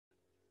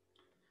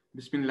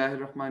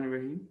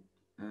बिस्मिल्लाहिर्रहमानिर्रहीम।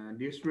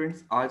 Dear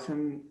students, आज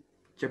हम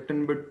चैप्टर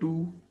नंबर 2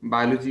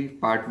 बायोलॉजी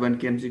पार्ट 1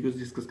 के एमसीक्यूज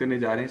डिस्कस करने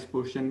जा रहे हैं इस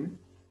पोर्शन में।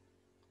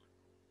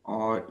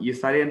 और ये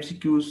सारे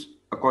MCQs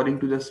according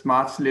to the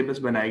smart syllabus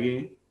बनाए गए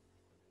हैं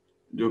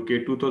जो कि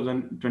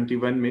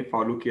 2021 में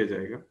फॉलो किया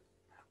जाएगा।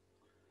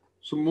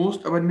 So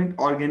most abundant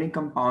organic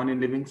compound in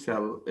living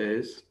cell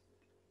is,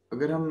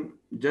 अगर हम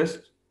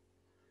जस्ट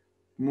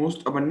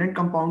मोस्ट अबंडेंट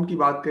कंपाउंड की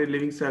बात करें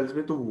लिविंग सेल्स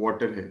में तो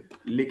वाटर है।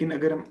 लेकिन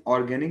अगर हम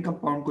ऑर्गेनिक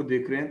कंपाउंड को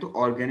देख रहे हैं तो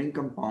ऑर्गेनिक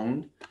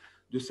कंपाउंड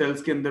जो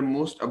सेल्स के अंदर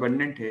मोस्ट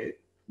अबंडेंट है,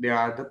 they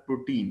are the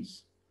proteins.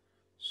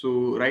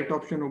 So right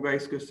option होगा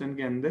इस क्वेश्चन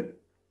के अंदर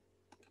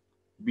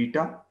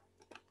beta.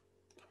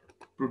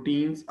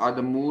 Proteins are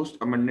the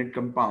most abundant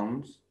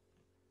compounds,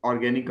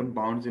 organic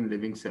compounds in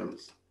living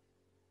cells.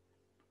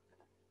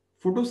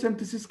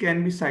 Photosynthesis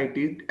can be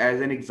cited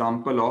as an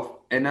example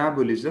of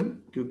anabolism,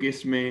 क्योंकि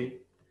इसमें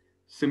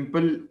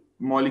simple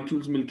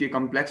molecules मिलके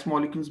complex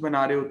molecules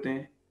बना रहे होते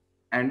हैं।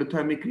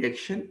 एंडोथर्मिक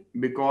रिएक्शन,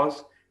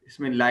 बिकॉज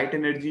इसमें लाइट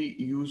एनर्जी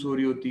यूज हो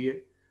रही होती है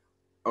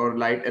और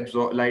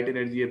लाइट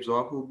एनर्जी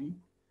एब्जॉर्ब होगी।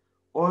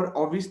 और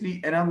ऑब्वियसली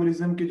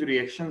एनाबोलिज्म के जो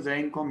रिएक्शंस हैं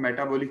इनको हम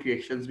मेटाबॉलिक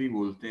रिएक्शंस भी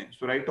बोलते हैं।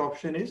 सो राइट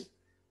ऑप्शन इज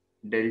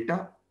डेल्टा।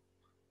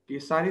 ये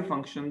सारे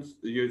फंक्शंस,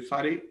 ये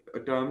सारे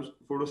टर्म्स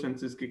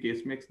फोटोसिंथेसिस के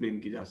केस में एक्सप्लेन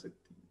की जा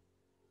सकती हैं।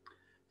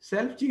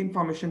 Self chain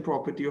formation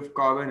property of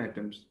carbon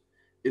atoms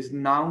is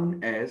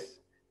known as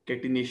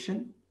catenation.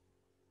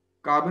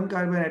 Carbon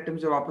carbon atom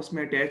जब आपस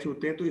में अटैच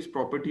होते हैं तो इस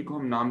प्रॉपर्टी को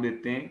हम नाम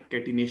देते हैं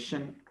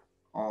कैटिनेशन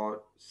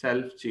और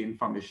self chain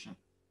formation.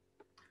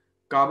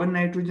 Carbon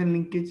nitrogen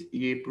linkage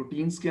ये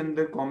प्रोटीन्स के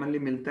अंदर कॉमनली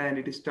मिलता है and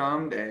it is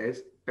termed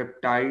as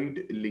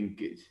peptide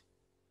linkage.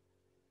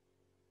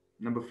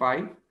 Number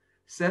 5,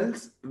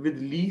 cells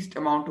with least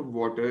amount of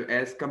water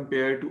as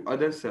compared to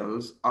other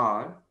cells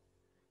are,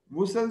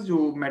 वो सेल्स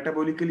जो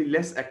मेटाबॉलिकली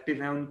लेस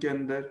एक्टिव हैं उनके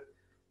अंदर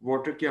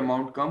वाटर की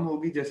अमाउंट कम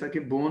होगी, जैसा कि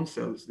bone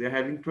cells they are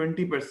having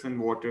 20%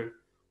 water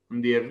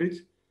on the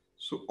average.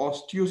 So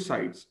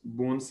osteocytes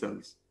bone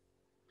cells,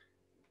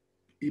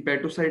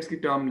 hepatocytes की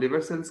टर्म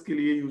लिवर सेल्स के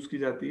लिए यूज की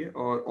जाती है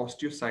और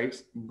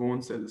ऑस्टियोसाइट्स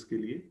बोन सेल्स के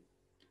लिए।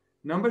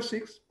 Number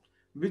 6,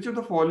 which of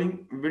the following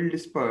will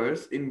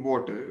disperse in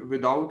water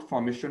without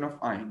formation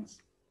of ions?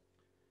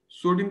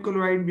 Sodium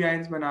chloride भी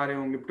आयंस बना रहे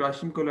होंगे,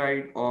 पोटेशियम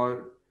क्लोराइड,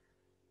 और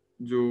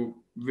जो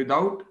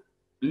विदाउट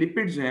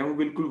लिपिड्स हैं वो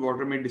बिल्कुल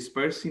वाटर में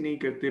डिस्पर्स ही नहीं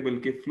करते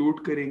बल्कि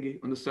फ्लोट करेंगे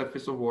on the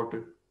surface of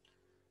water.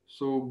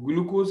 So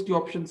glucose की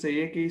ऑप्शन सही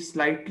है कि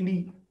स्लाइटली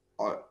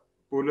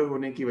पोलर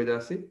होने की वजह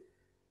से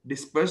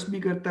डिस्पर्स भी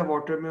करता है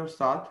वाटर में और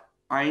साथ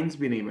आयंस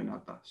भी नहीं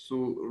बनाता।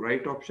 सो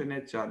राइट ऑप्शन है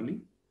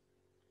Charlie.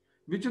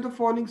 Which of the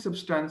following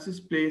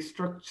substances play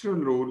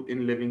structural role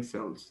in living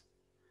cells?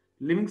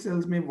 Living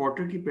cells में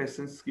वाटर की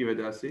प्रेजेंस की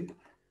वजह से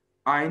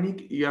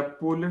आयनिक या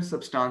पोलर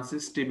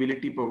सब्सटेंसेस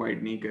स्टेबिलिटी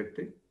प्रोवाइड नहीं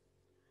करते,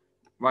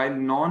 while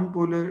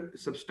non-polar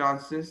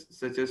substances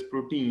such as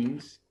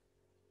proteins,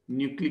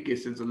 nucleic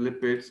acids और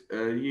लिपिड्स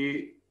ये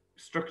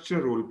स्ट्रक्चर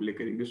रोल प्ले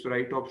करेंगे। सो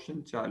right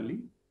option Charlie.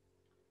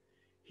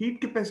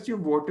 Heat capacity of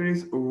water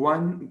is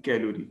 1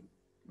 calorie,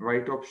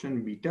 right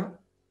option beta.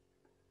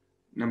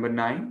 Number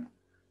 9,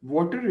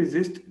 water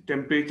resists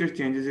temperature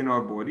changes in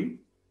our body.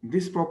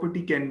 This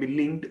property can be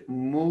linked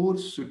more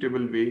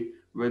suitable way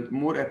with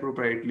more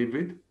appropriately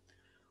with,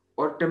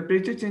 और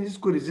temperature changes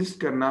को resist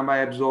करना by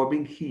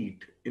absorbing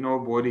heat in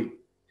our body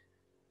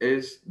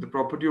is the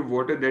property of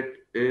water, that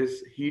is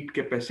heat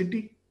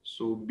capacity.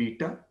 So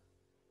beta.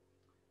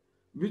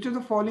 Which of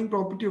the following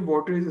property of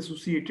water is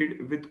associated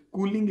with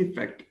cooling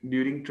effect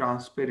during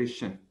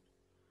transpiration?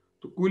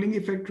 तो cooling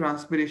effect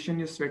transpiration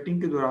या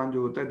sweating के दौरान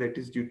जो होता है that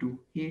is due to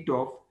heat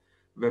of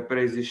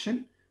vaporisation,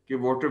 कि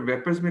water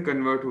vapours में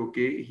convert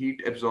होके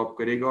हीट एब्जॉर्ब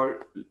करेगा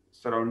और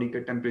सराउंडिंग का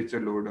टेम्परेचर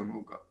लोअर डाउन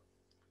होगा।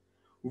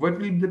 What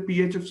will be the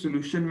pH of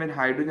solution when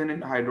hydrogen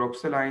and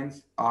hydroxyl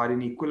ions are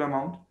in equal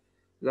amount?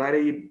 जाहिर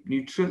है ये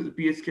न्यूट्रल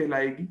पीएच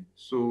कहलाएगी।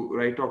 सो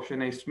राइट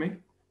ऑप्शन है इसमें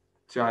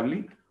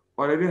चार्ली।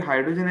 और अगर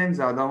हाइड्रोजन आयन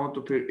ज्यादा हो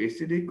तो फिर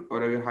एसिडिक,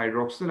 और अगर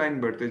हाइड्रोक्सिल आयन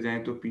बढ़ते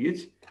जाएं तो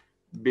पीएच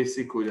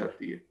बेसिक हो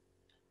जाती है।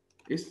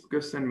 इस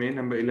क्वेश्चन में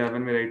नंबर 11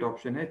 में राइट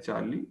ऑप्शन है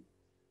Charlie.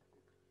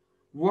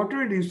 Water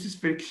reduces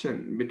friction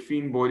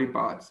between body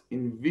parts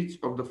in which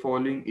of the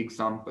following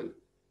example?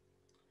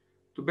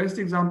 तो बेस्ट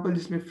एग्जांपल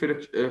जिसमें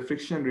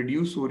फ्रिक्शन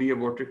रिड्यूस हो रही है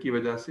वाटर की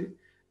वजह से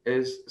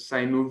इज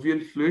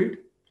साइनोवियल फ्लूइड,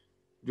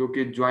 जो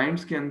कि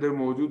जॉइंट्स के अंदर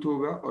मौजूद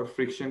होगा और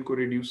फ्रिक्शन को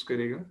रिड्यूस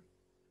करेगा।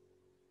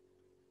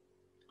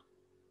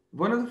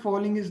 One of the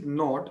following is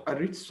not a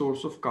rich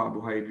source of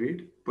carbohydrate.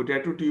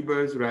 Potato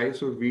tubers,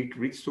 rice और wheat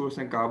rich source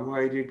हैं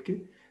carbohydrate के,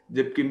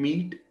 जबकि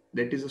meat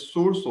that is a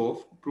source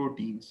of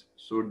proteins.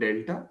 So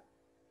delta.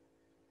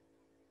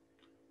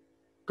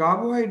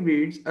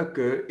 Carbohydrates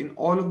occur in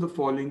all of the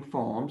following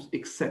forms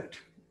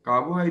except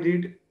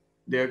carbohydrate.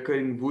 They occur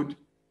in wood,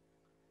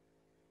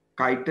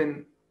 chitin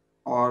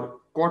or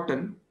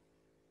cotton,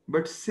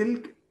 but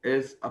silk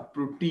is a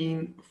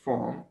protein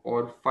form or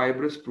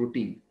fibrous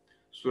protein.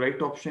 So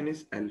right option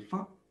is alpha.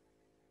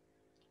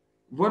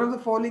 One of the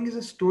following is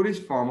a storage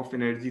form of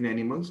energy in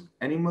animals.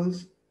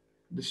 Animals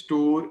they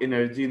store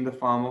energy in the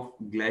form of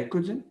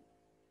glycogen,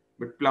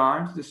 but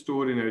plants they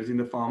store energy in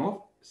the form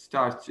of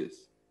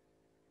starches.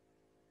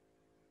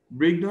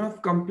 Breakdown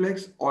of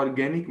complex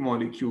organic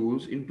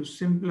molecules into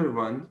simpler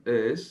ones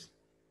is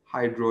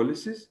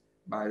hydrolysis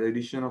by the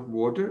addition of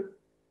water,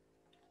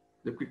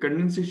 जबकि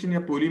condensation या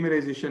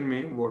polymerisation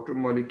में water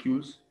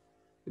molecules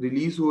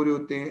release हो रहे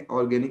होते हैं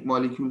organic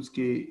molecules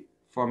के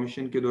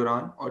formation के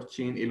दौरान और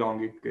चेन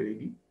इलोंगेट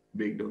करेगी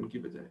ब्रेकडाउन की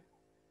बजाय.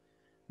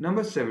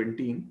 Number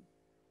 17,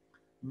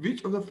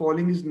 which of the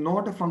following is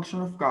not a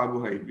function of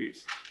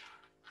carbohydrates?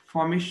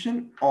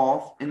 Formation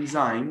of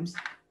enzymes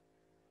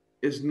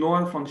is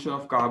not a function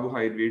of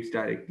carbohydrates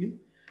directly.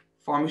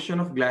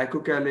 Formation of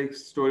glycocalyx,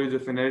 storage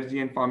of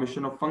energy, and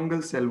formation of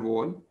fungal cell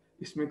wall,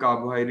 इसमें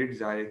carbohydrates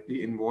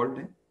directly involved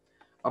हैं.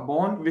 A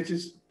bond which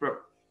is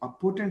a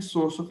potent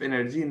source of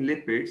energy in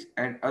lipids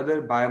and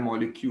other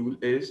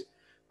biomolecule is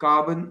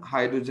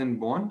carbon-hydrogen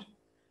bond,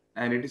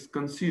 and it is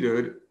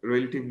considered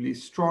relatively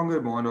stronger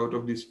bond out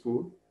of these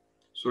four.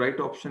 So right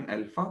option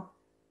alpha.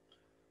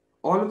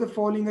 All of the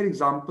following are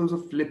examples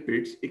of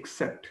lipids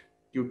except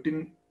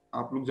cutin.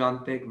 आप लोग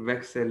जानते हैं एक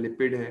wax है,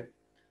 lipid है.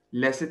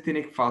 Lecithin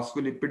एक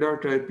phospholipid और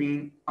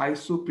terpene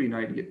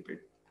आइसोप्रीनाइड lipid.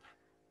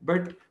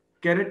 But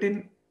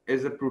keratin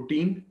is a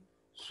protein,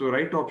 so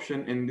right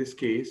option in this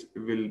case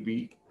will be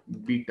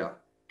beta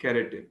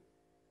keratin.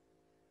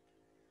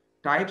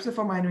 Types of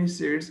amino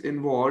acids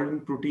involved in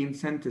protein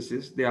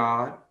synthesis, they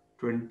are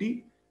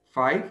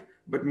 25,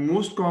 but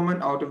most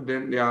common out of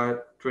them they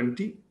are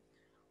 20.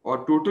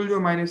 और total जो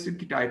amino acid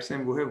की types हैं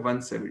वो है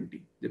 170,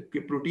 जबकि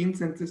protein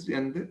synthesis के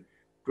अंदर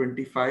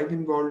 25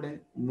 involve है,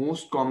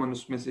 मोस्ट कॉमन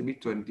उसमें से भी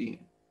 20 है.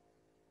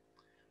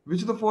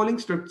 Which of the following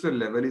structure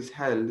level is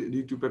held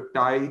due to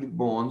peptide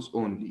bonds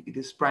only? It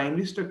is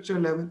primary structure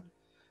level,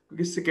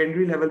 क्योंकि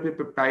सेकेंडरी लेवल पे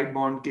पेप्टाइड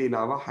बॉन्ड के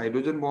अलावा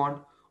हाइड्रोजन बॉन्ड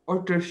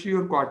और टर्शियरी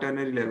और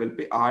क्वाटर्नरी लेवल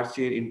पे आर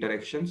चेन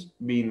इंटरेक्शंस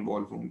भी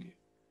इन्वॉल्व होंगे.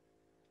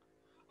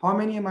 How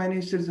many amino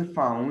acids are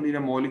found in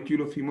a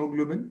molecule of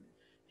hemoglobin?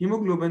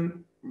 Hemoglobin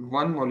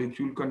one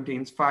molecule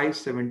contains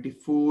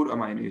 574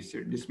 amino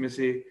acids, जिसमें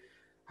से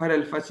हर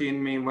अल्फा चेन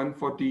में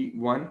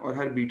 141 और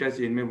हर बीटा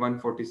चेन में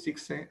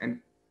 146 है, and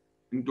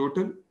in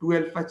total 2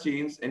 alpha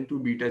chains and 2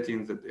 beta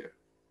chains are there.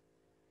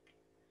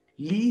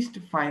 Least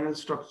final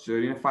structure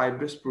in a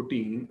fibrous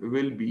protein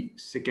will be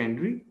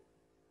secondary,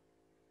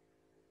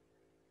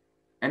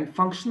 and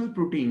functional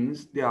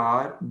proteins they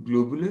are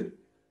globular,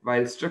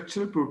 while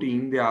structural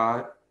protein they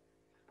are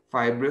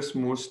fibrous,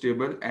 more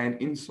stable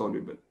and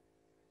insoluble.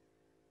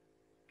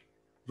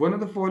 One of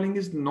the following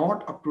is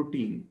not a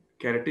protein.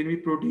 Keratin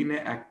भी protein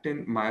है,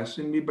 actin,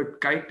 myosin भी,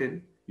 but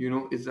chitin,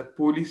 is a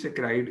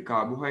polysaccharide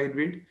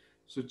carbohydrate.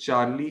 So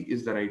Charlie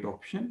is the right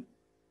option.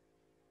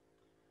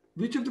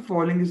 Which of the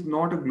following is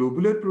not a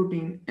globular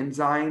protein?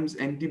 Enzymes,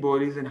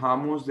 antibodies and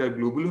hormones they are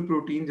globular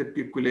proteins,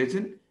 जबकि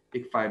collagen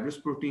एक fibrous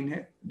protein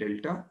है,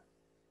 delta.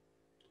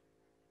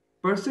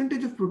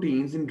 Percentage of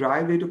proteins in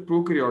dry weight of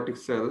prokaryotic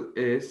cell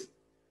is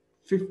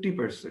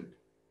 50%.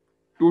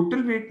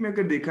 Total weight में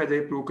अगर देखा जाए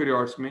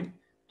prokaryotes में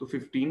तो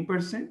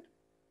 15%,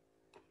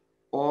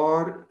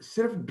 और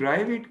सिर्फ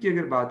ड्राई वेट की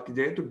अगर बात की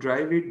जाए तो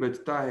ड्राई वेट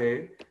बचता है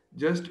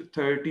जस्ट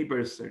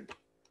 30%.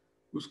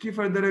 उसकी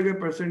फर्दर अगर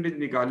परसेंटेज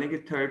निकालें कि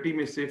 30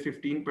 में से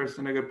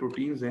 15% अगर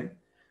प्रोटीन्स हैं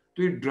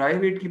तो ये ड्राई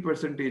वेट की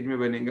परसेंटेज में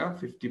बनेगा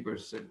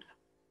 50%.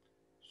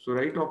 सो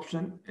right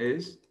option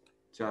is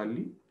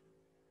Charlie.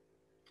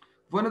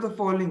 One of the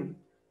following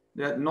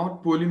they are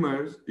not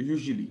polymers.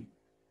 Usually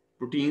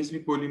proteins भी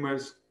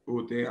पॉलीमर्स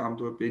होते हैं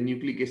आमतौर पे,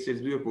 न्यूक्लिक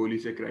एसिड्स भी और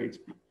पॉलीसैकेराइड्स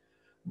भी,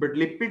 बट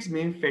लिपिड्स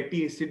में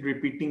फैटी एसिड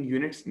रिपीटिंग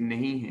यूनिट्स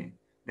नहीं हैं.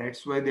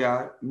 That's why they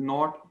are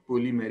not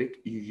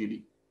polymeric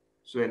usually.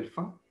 So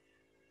alpha.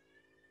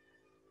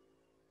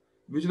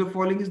 Which of the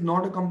following is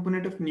not a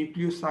component of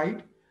nucleoside?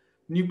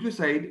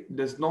 Nucleoside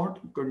does not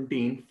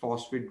contain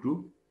phosphate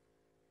group,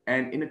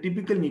 and in a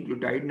typical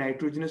nucleotide,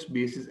 nitrogenous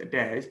base is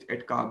attached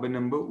at carbon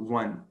number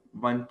 1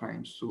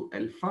 prime. So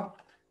alpha.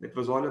 That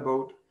was all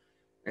about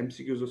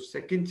MCQs of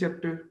second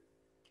chapter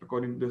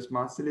according to the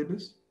smart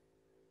syllabus.